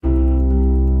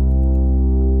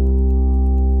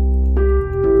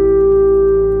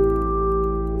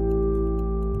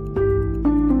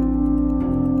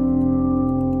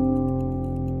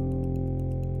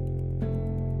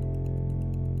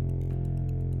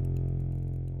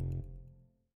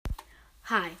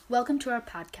Hi, welcome to our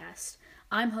podcast.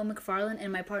 I'm Ho McFarland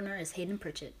and my partner is Hayden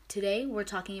Pritchett. Today we're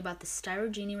talking about the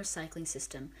Styrogenie recycling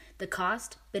system, the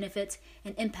cost, benefits,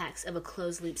 and impacts of a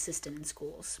closed-loop system in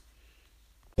schools.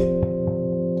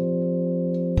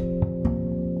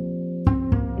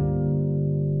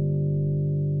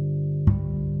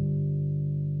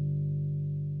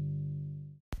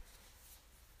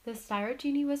 The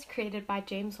Styrogenie was created by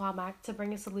James Womack to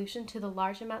bring a solution to the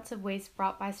large amounts of waste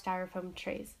brought by styrofoam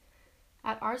trays.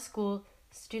 At our school,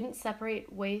 students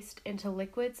separate waste into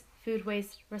liquids, food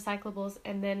waste, recyclables,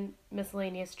 and then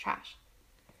miscellaneous trash.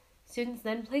 Students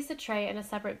then place a tray in a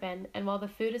separate bin, and while the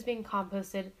food is being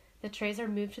composted, the trays are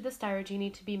moved to the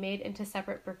Styrogenie to be made into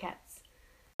separate briquettes.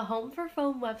 The Home for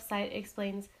Foam website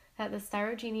explains that the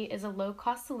Styrogenie is a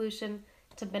low-cost solution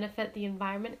to benefit the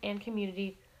environment and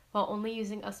community while only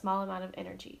using a small amount of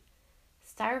energy.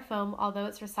 Styrofoam, although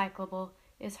it's recyclable,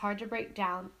 is hard to break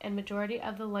down, and majority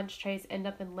of the lunch trays end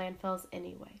up in landfills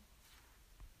anyway.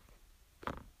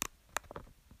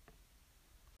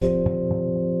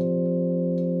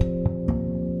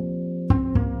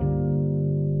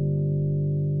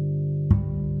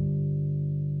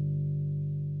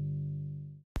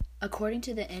 According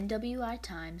to the NWI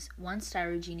Times, one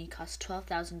Styrogenie costs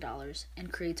 $12,000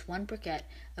 and creates one briquette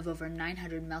of over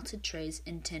 900 melted trays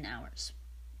in 10 hours.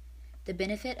 The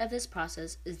benefit of this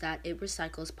process is that it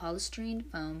recycles polystyrene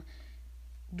foam,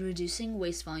 reducing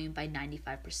waste volume by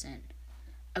 95%.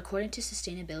 According to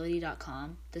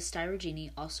sustainability.com, the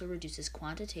Styrogenie also reduces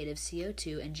quantitative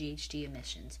CO2 and GHG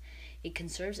emissions. It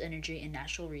conserves energy and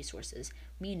natural resources,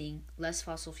 meaning less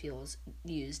fossil fuels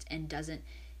used, and doesn't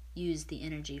use the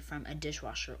energy from a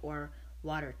dishwasher or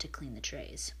water to clean the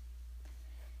trays.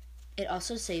 It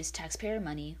also saves taxpayer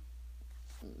money,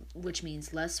 which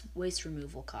means less waste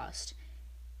removal cost.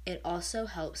 It also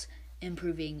helps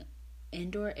improving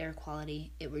indoor air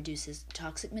quality. It reduces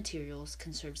toxic materials,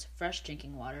 conserves fresh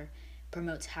drinking water,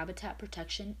 promotes habitat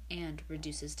protection, and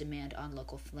reduces demand on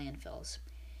local landfills.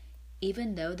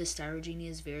 Even though the Styrogenie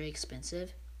is very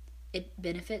expensive, it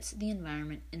benefits the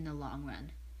environment in the long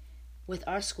run. With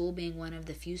our school being one of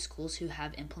the few schools who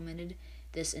have implemented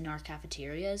this in our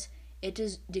cafeterias, it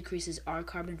decreases our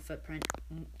carbon footprint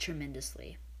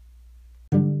tremendously.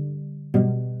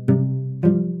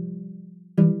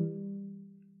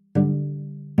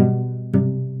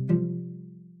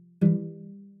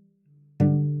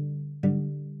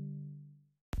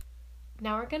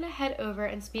 Now we're going to head over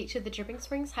and speak to the Dripping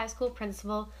Springs High School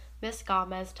principal, Ms.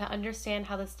 Gomez, to understand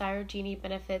how the Styrogenie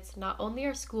benefits not only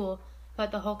our school,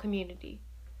 but the whole community.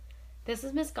 This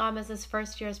is Ms. Gomez's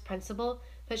first year as principal,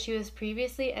 but she was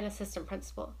previously an assistant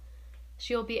principal.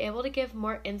 She will be able to give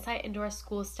more insight into our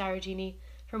school's Styrogenie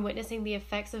from witnessing the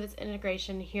effects of its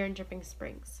integration here in Dripping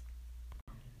Springs.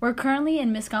 We're currently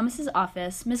in Ms. Gomez's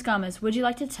office. Ms. Gomez, would you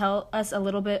like to tell us a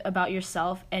little bit about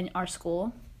yourself and our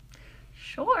school?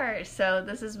 Sure. So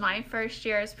this is my first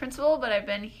year as principal, but I've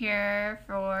been here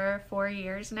for 4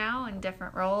 years now in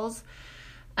different roles.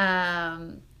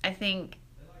 I think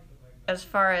as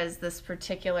far as this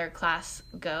particular class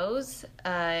goes,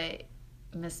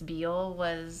 Miss Beal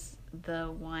was the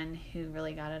one who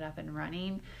really got it up and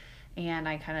running, and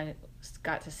I kind of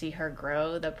got to see her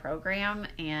grow the program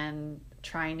and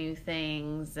try new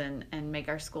things and make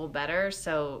our school better.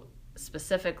 So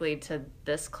specifically to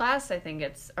this class, I think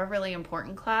it's a really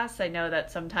important class. I know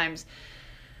that sometimes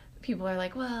people are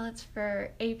like, well, it's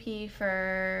for AP,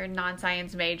 for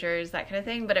non-science majors, that kind of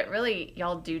thing. But it really,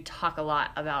 y'all do talk a lot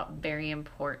about very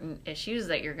important issues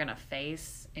that you're going to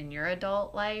face in your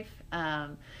adult life.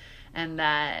 And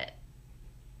that,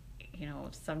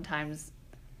 sometimes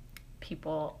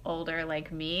people older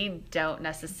like me don't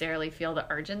necessarily feel the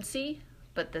urgency,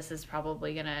 but this is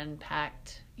probably going to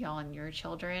impact y'all and your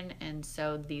children. And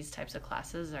so these types of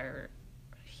classes are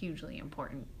hugely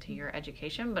important to your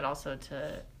education, but also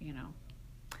to,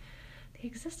 the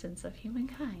existence of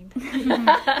humankind.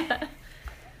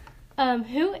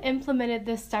 Who implemented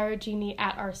the Styrogenie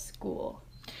at our school?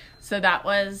 So that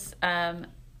was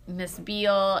Miss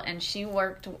Beal, and she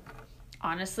worked,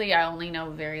 honestly, I only know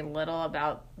very little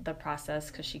about the process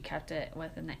because she kept it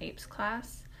within the APES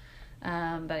class.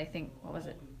 But I think,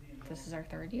 this is our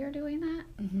third year doing that?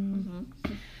 Mm-hmm.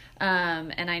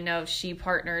 And I know she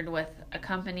partnered with a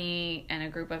company, and a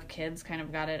group of kids kind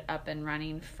of got it up and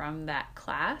running from that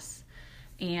class.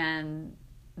 And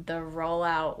the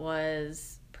rollout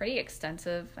was pretty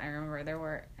extensive. I remember there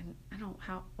were,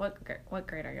 what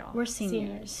grade are y'all? We're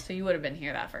seniors. So you would have been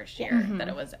here that first year that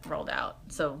it was rolled out.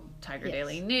 So Tiger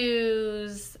Daily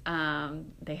News,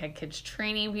 they had kids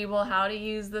training people how to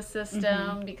use the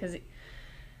system because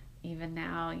even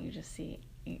now you just see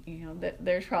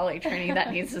there's probably training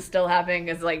that needs to still happen,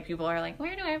 because like people are like,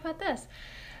 where do I put this?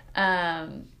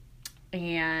 And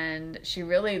she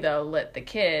really, though, let the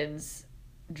kids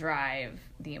drive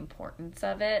the importance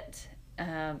of it,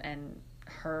 and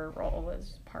her role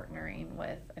was partnering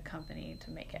with a company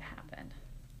to make it happen.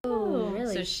 Oh,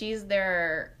 really? So she's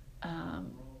there.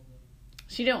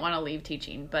 She didn't want to leave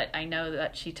teaching, but I know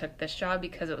that she took this job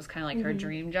because it was kind of like her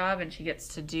dream job, and she gets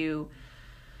to do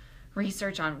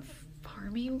research on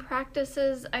farming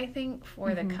practices, I think,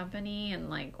 for the company, and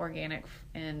like organic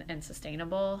and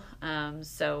sustainable.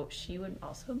 So she would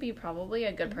also be probably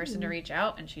a good person to reach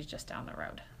out, and she's just down the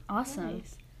road. Awesome.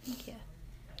 Nice. Thank you.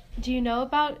 Do you know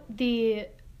about the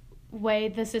way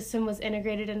the system was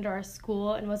integrated into our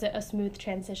school, and was it a smooth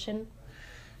transition?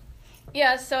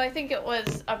 Yeah, so I think it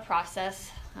was a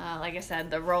process. Like I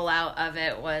said, the rollout of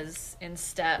it was in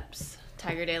steps.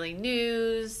 Tiger Daily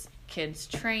News, kids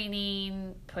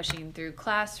training, pushing through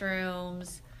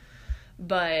classrooms.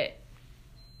 But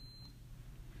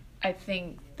I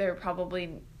think there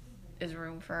probably is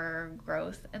room for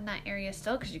growth in that area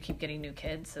still, because you keep getting new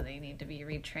kids, so they need to be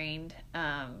retrained.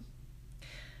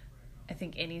 I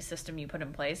think any system you put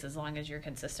in place, as long as you're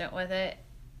consistent with it,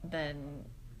 then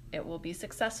it will be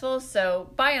successful. So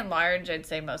by and large, I'd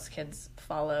say most kids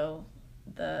follow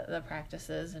the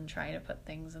practices and try to put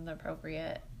things in the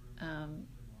appropriate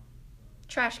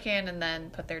trash can, and then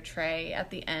put their tray at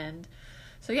the end.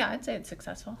 So yeah, I'd say it's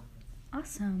successful.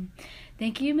 Awesome.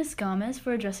 Thank you, Ms. Gomez,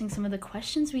 for addressing some of the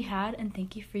questions we had, and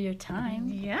thank you for your time.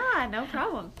 Yeah, no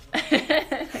problem.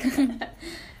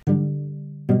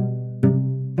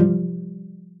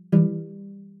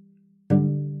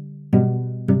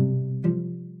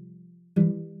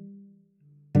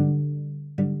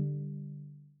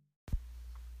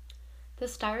 The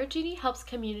Styrogenie helps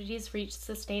communities reach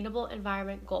sustainable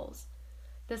environment goals.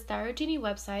 The Styrogenie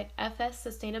website, FS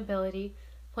Sustainability,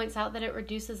 points out that it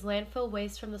reduces landfill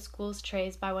waste from the school's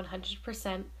trays by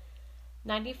 100%,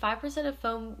 95% of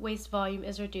foam waste volume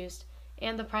is reduced,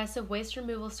 and the price of waste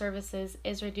removal services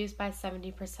is reduced by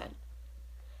 70%.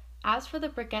 As for the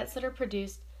briquettes that are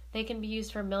produced, they can be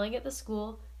used for milling at the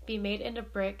school, be made into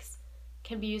bricks,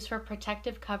 can be used for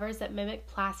protective covers that mimic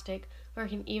plastic, or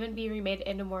can even be remade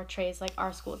into more trays like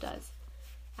our school does.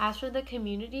 As for the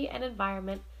community and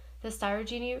environment, the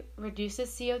Styrogenie reduces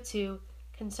CO2,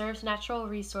 conserves natural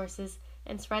resources,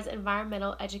 and spreads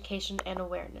environmental education and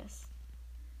awareness.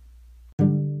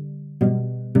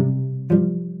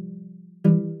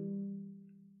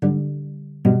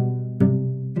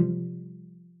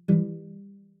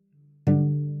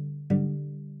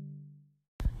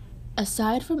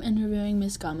 Aside from interviewing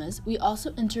Ms. Gomez, we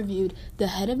also interviewed the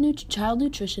head of child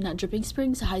nutrition at Dripping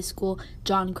Springs High School,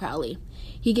 John Crowley.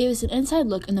 He gave us an inside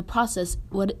look in the process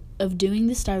of doing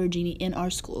the Styrogenie in our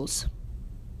schools.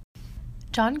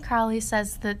 John Crowley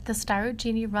says that the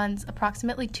Styrogenie runs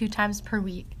approximately 2 times per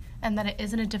week, and that it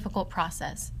isn't a difficult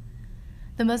process.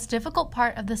 The most difficult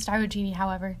part of the Styrogenie,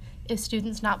 however, is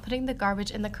students not putting the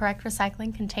garbage in the correct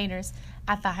recycling containers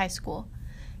at the high school.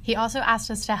 He also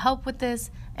asked us to help with this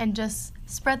and just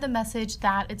spread the message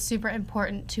that it's super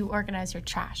important to organize your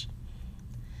trash.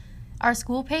 Our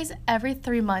school pays every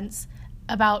 3 months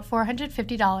about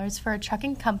 $450 for a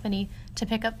trucking company to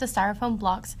pick up the styrofoam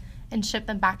blocks and ship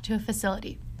them back to a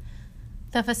facility.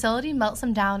 The facility melts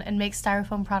them down and makes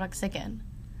styrofoam products again.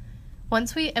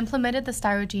 Once we implemented the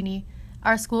Styrogenie,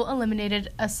 our school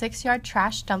eliminated a 6-yard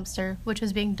trash dumpster, which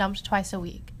was being dumped twice a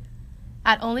week.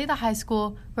 At only the high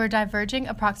school, we're diverging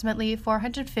approximately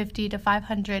 450 to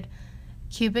 500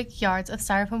 cubic yards of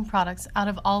styrofoam products out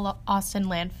of all Austin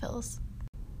landfills.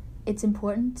 It's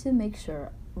important to make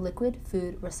sure liquid,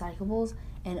 food, recyclables,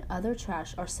 and other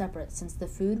trash are separate, since the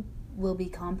food will be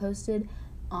composted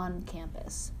on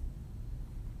campus.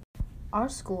 Our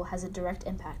school has a direct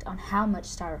impact on how much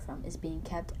styrofoam is being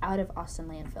kept out of Austin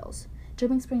landfills.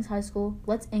 Dripping Springs High School,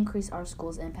 let's increase our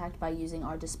school's impact by using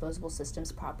our disposable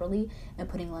systems properly and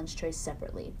putting lunch trays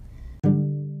separately.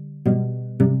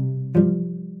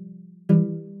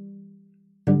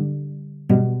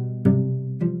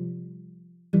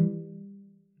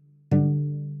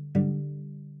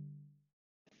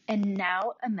 And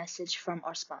now a message from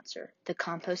our sponsor, the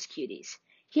Compost Cuties.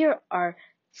 Here are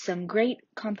some great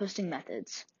composting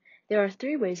methods. There are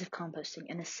 3 ways of composting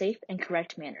in a safe and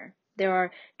correct manner. There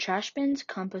are trash bins,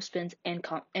 compost bins, and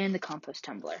the compost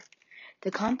tumbler.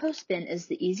 The compost bin is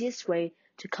the easiest way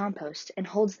to compost and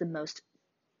holds the most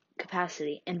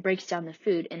capacity and breaks down the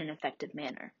food in an effective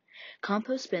manner.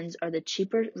 Compost bins are the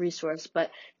cheaper resource,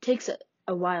 but takes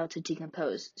a while to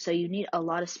decompose, so you need a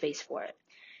lot of space for it.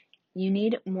 You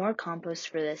need more compost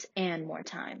for this and more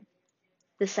time.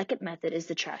 The second method is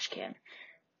the trash can.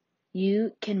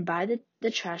 You can buy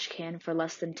the trash can for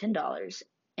less than $10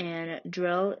 and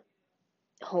drill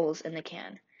holes in the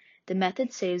can. The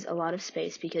method saves a lot of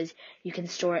space because you can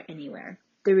store it anywhere.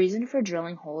 The reason for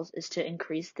drilling holes is to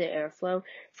increase the airflow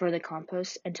for the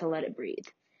compost and to let it breathe,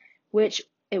 which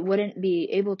it wouldn't be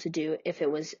able to do if it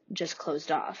was just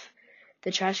closed off.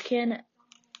 The trash can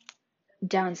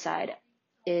downside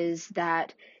is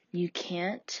that you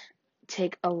can't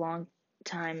take a long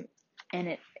time,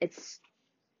 and it's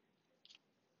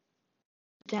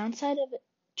downside of a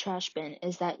trash bin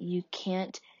is that you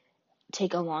can't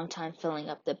take a long time filling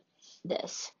up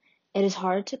this. It is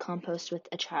hard to compost with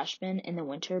a trash bin in the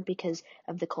winter because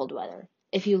of the cold weather.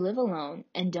 If you live alone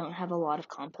and don't have a lot of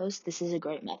compost, this is a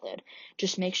great method.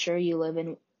 Just make sure you live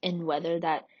in weather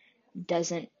that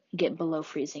doesn't get below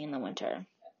freezing in the winter.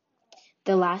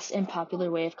 The last and popular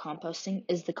way of composting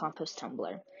is the compost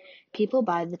tumbler. People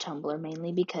buy the tumbler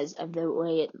mainly because of the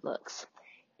way it looks.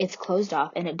 It's closed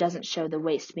off and it doesn't show the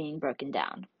waste being broken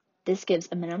down. This gives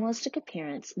a minimalistic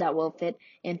appearance that will fit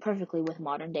in perfectly with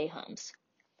modern-day homes.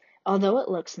 Although it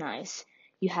looks nice,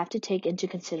 you have to take into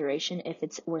consideration if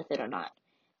it's worth it or not.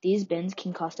 These bins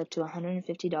can cost up to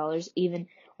 $150 even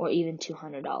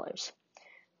 $200.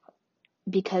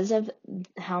 Because of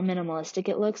how minimalistic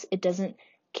it looks, it doesn't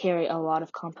carry a lot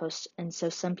of compost, and so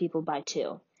some people buy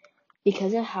two.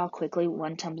 Because of how quickly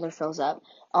one tumbler fills up,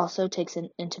 also takes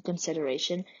into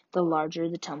consideration the larger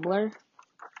the tumbler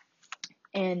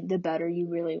and the better you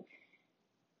really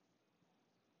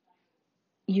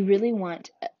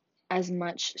want as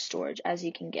much storage as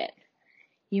you can get.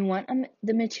 You want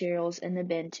the materials in the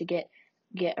bin to get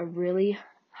a really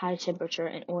high temperature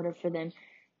in order for them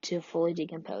to fully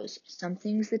decompose. Some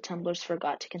things the tumblers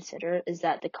forgot to consider is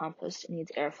that the compost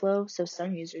needs airflow, so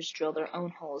some users drill their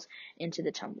own holes into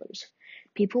the tumblers.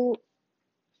 People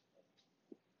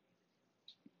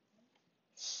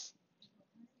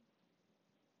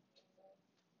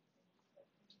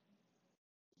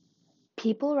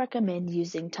recommend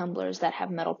using tumblers that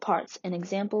have metal parts. An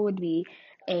example would be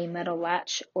a metal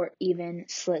latch or even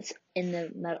slits in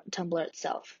the tumbler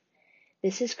itself.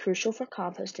 This is crucial for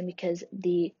composting because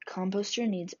the composter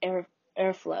needs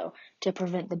airflow to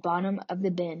prevent the bottom of the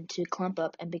bin to clump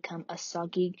up and become a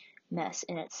soggy mess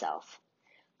in itself.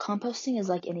 Composting is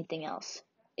like anything else.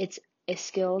 It's a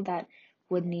skill that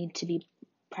would need to be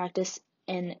practiced,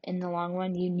 and in the long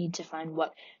run, you need to find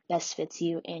what best fits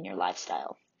you and your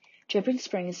lifestyle. Dripping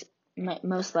Springs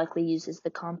most likely uses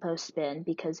the compost bin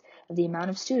because of the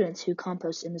amount of students who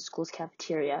compost in the school's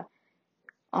cafeteria.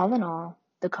 All in all,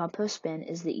 the compost bin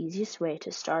is the easiest way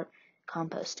to start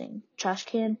composting. Trash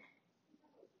can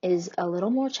is a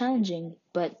little more challenging,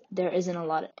 but there isn't a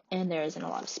lot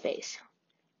of space.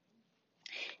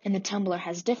 And the tumbler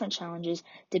has different challenges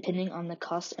depending on the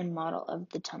cost and model of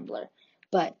the tumbler.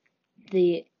 But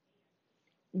the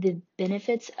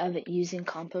benefits of using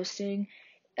composting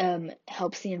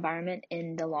helps the environment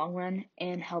in the long run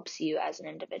and helps you as an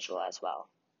individual as well.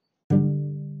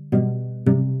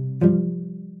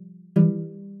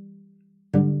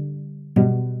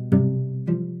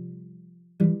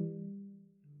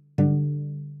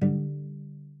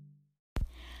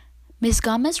 Ms.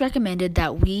 Gomez recommended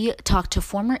that we talk to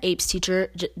former APES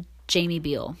teacher Jamie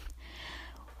Beal.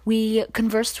 We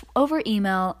conversed over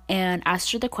email and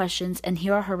asked her the questions, and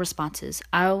here are her responses.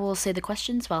 I will say the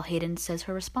questions while Hayden says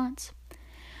her response.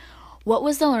 What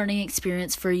was the learning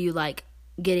experience for you like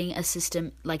getting a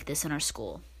system like this in our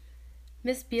school?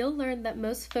 Ms. Beal learned that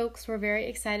most folks were very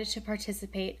excited to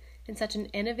participate in such an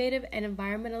innovative and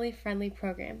environmentally friendly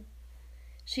program.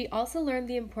 She also learned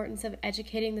the importance of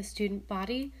educating the student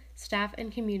body, staff,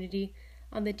 and community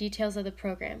on the details of the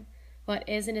program, what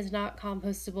is and is not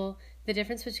compostable, the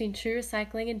difference between true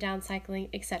recycling and downcycling,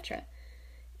 etc.,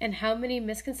 and how many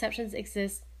misconceptions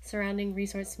exist surrounding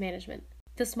resource management.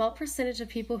 The small percentage of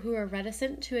people who are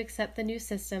reticent to accept the new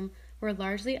system were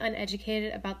largely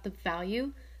uneducated about the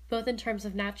value, both in terms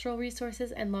of natural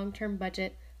resources and long-term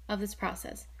budget, of this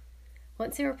process.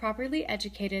 Once they were properly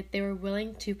educated, they were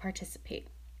willing to participate.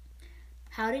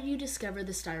 How did you discover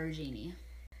the Styrogenie?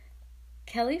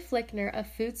 Kelly Flickner of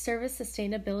Food Service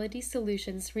Sustainability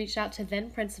Solutions reached out to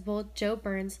then-Principal Joe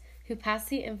Burns, who passed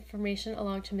the information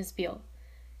along to Ms. Beal.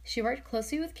 She worked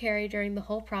closely with Carrie during the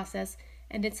whole process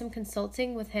and did some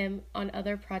consulting with him on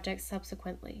other projects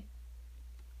subsequently.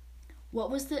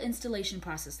 What was the installation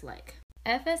process like?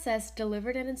 FSS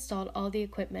delivered and installed all the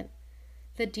equipment.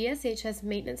 The DSHS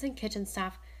maintenance and kitchen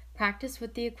staff practiced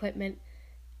with the equipment,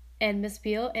 and Ms.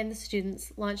 Beal and the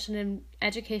students launched an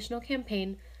educational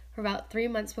campaign for about 3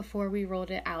 months before we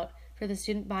rolled it out for the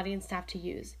student body and staff to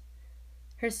use.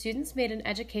 Her students made an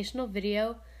educational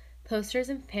video, posters,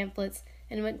 and pamphlets,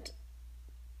 and went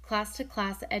class to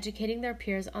class educating their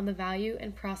peers on the value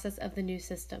and process of the new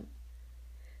system.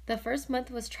 The first month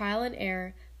was trial and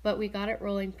error, but we got it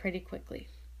rolling pretty quickly.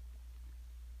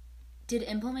 Did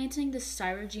implementing the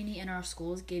Styrogenie in our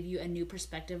schools give you a new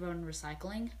perspective on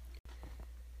recycling?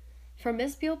 For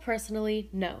Miss Beal personally,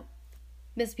 no.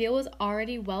 Miss Beal was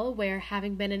already well aware,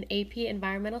 having been an AP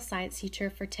environmental science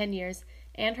teacher for 10 years,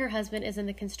 and her husband is in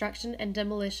the construction and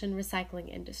demolition recycling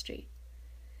industry.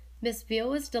 Miss Beal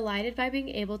was delighted by being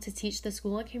able to teach the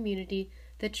school and community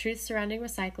the truth surrounding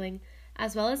recycling,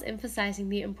 as well as emphasizing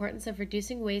the importance of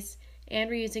reducing waste and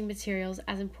reusing materials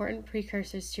as important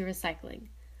precursors to recycling.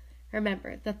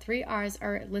 Remember, the 3 R's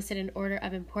are listed in order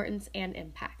of importance and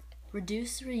impact.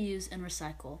 Reduce, reuse, and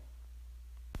recycle.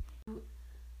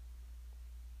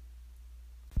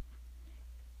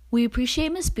 We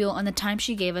appreciate Ms. Beal and the time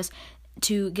she gave us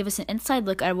to give us an inside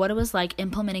look at what it was like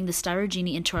implementing the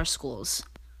Styrogenie into our schools.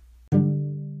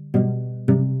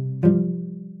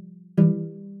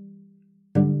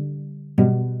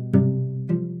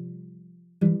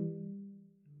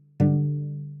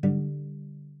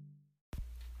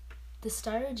 The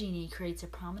Styrogenie creates a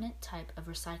prominent type of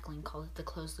recycling called the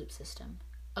closed-loop system.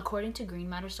 According to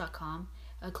greenmatters.com,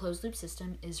 a closed-loop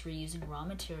system is reusing raw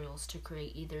materials to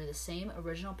create either the same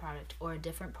original product or a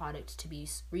different product to be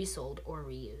resold or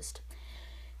reused.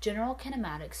 General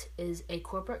Kinematics is a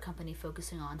corporate company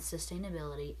focusing on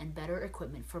sustainability and better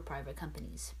equipment for private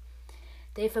companies.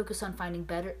 They focus on finding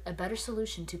a better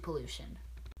solution to pollution.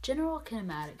 General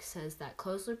Kinematics says that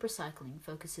closed-loop recycling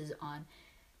focuses on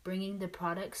bringing the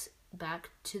products back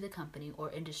to the company or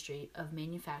industry of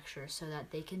manufacture so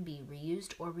that they can be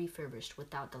reused or refurbished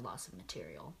without the loss of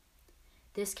material.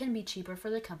 This can be cheaper for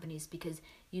the companies because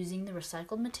using the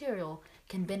recycled material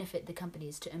can benefit the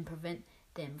companies and prevent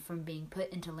them from being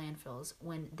put into landfills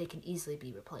when they can easily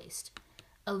be replaced.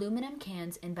 Aluminum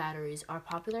cans and batteries are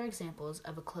popular examples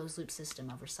of a closed-loop system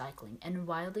of recycling and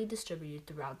widely distributed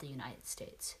throughout the United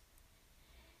States.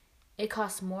 It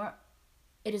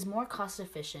is more cost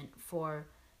efficient for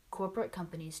corporate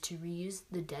companies to reuse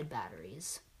the dead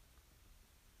batteries.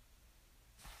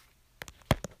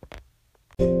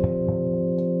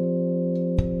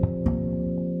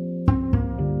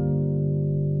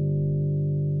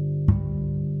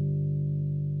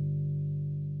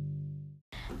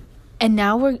 And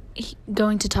now we're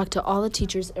going to talk to all the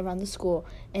teachers around the school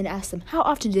and ask them how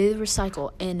often do they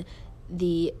recycle in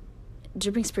the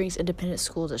Dripping Springs Independent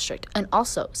School District, and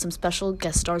also some special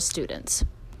guest star students.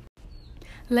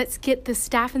 Let's get the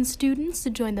staff and students to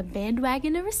join the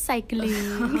bandwagon of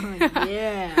recycling.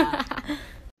 Yeah.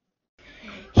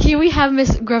 Here we have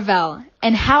Miss Gravel.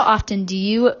 And how often do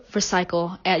you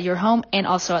recycle at your home and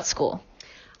also at school?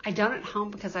 I don't at home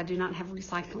because I do not have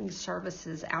recycling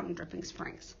services out in Dripping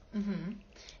Springs. Mm-hmm.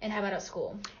 And how about at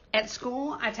school? At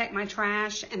school, I take my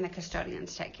trash and the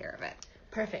custodians take care of it.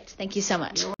 Perfect. Thank you so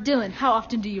much. Dylan, how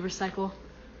often do you recycle?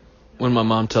 When my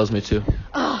mom tells me to.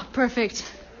 Oh,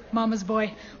 perfect. Mama's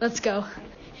boy. Let's go.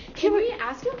 Can we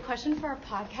ask you a question for our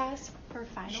podcast for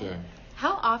final? Sure.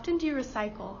 How often do you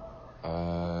recycle?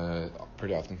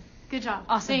 Pretty often. Good job.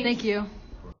 Awesome. Thank you.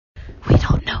 We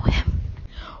don't know him.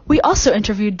 We also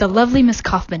interviewed the lovely Miss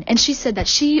Kaufman, and she said that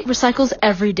she recycles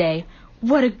every day.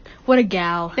 What a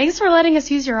gal. Thanks for letting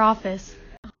us use your office.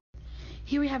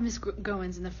 Here we have Miss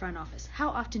Goins in the front office. How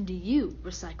often do you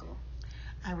recycle?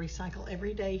 I recycle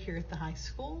every day here at the high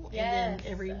school and then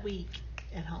every week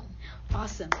at home.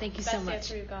 Awesome. Thank you so much.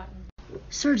 Best answer we've gotten.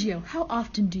 Sergio, how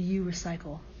often do you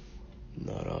recycle?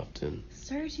 Not often.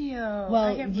 Sergio.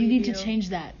 Well, you need to change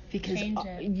that because Change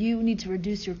it. you need to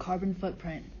reduce your carbon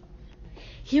footprint.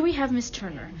 Here we have Miss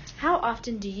Turner. How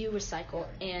often do you recycle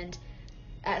and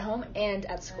at home and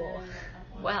at school?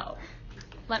 Well,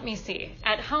 let me see.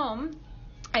 At home,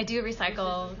 I do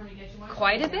recycle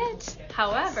quite a bit.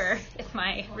 However, if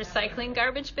my recycling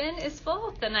garbage bin is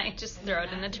full, then I just throw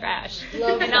it in the trash.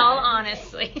 In all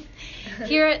honesty.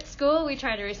 Here at school, we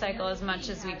try to recycle as much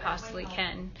as we possibly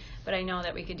can, but I know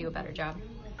that we could do a better job.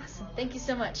 Awesome. Thank you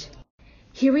so much.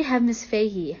 Here we have Miss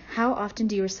Fahey. How often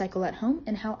do you recycle at home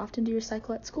and how often do you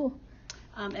recycle at school?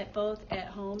 At both at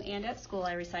home and at school,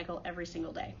 I recycle every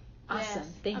single day. Awesome.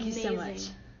 Yes, Thank you so much.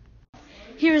 amazing.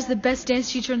 Here is the best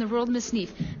dance teacher in the world, Miss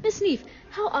Neef. Miss Neef,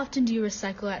 how often do you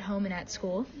recycle at home and at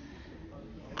school?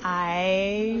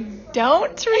 I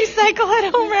don't recycle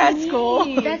at home or at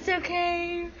school. That's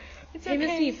okay. It's Hey, okay.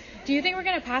 Miss Steve, do you think we're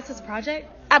going to pass this project?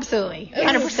 Absolutely.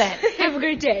 100%. Have a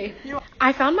great day.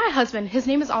 I found my husband, his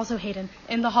name is also Hayden,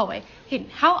 in the hallway. Hayden,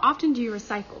 how often do you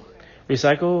recycle?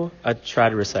 Recycle? I try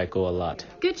to recycle a lot.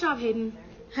 Good job, Hayden.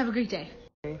 Have a great day.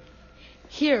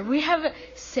 Here, we have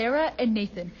Sarah and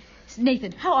Nathan.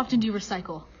 Nathan, how often do you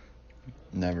recycle?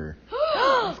 Never.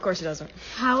 Of course it doesn't.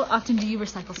 How often do you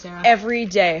recycle, Sarah? Every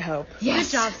day, Hope.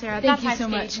 Yes. Good job, Sarah. Thank That's you my so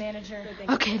stage much. manager.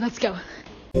 Okay, let's go.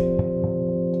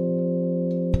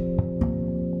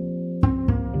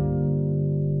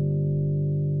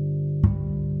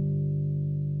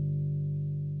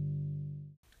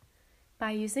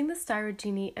 By using the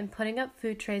Styrogenie and putting up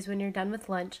food trays when you're done with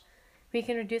lunch, we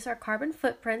can reduce our carbon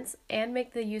footprints and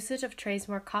make the usage of trays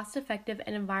more cost-effective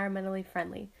and environmentally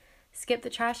friendly. Skip the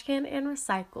trash can and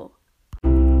recycle.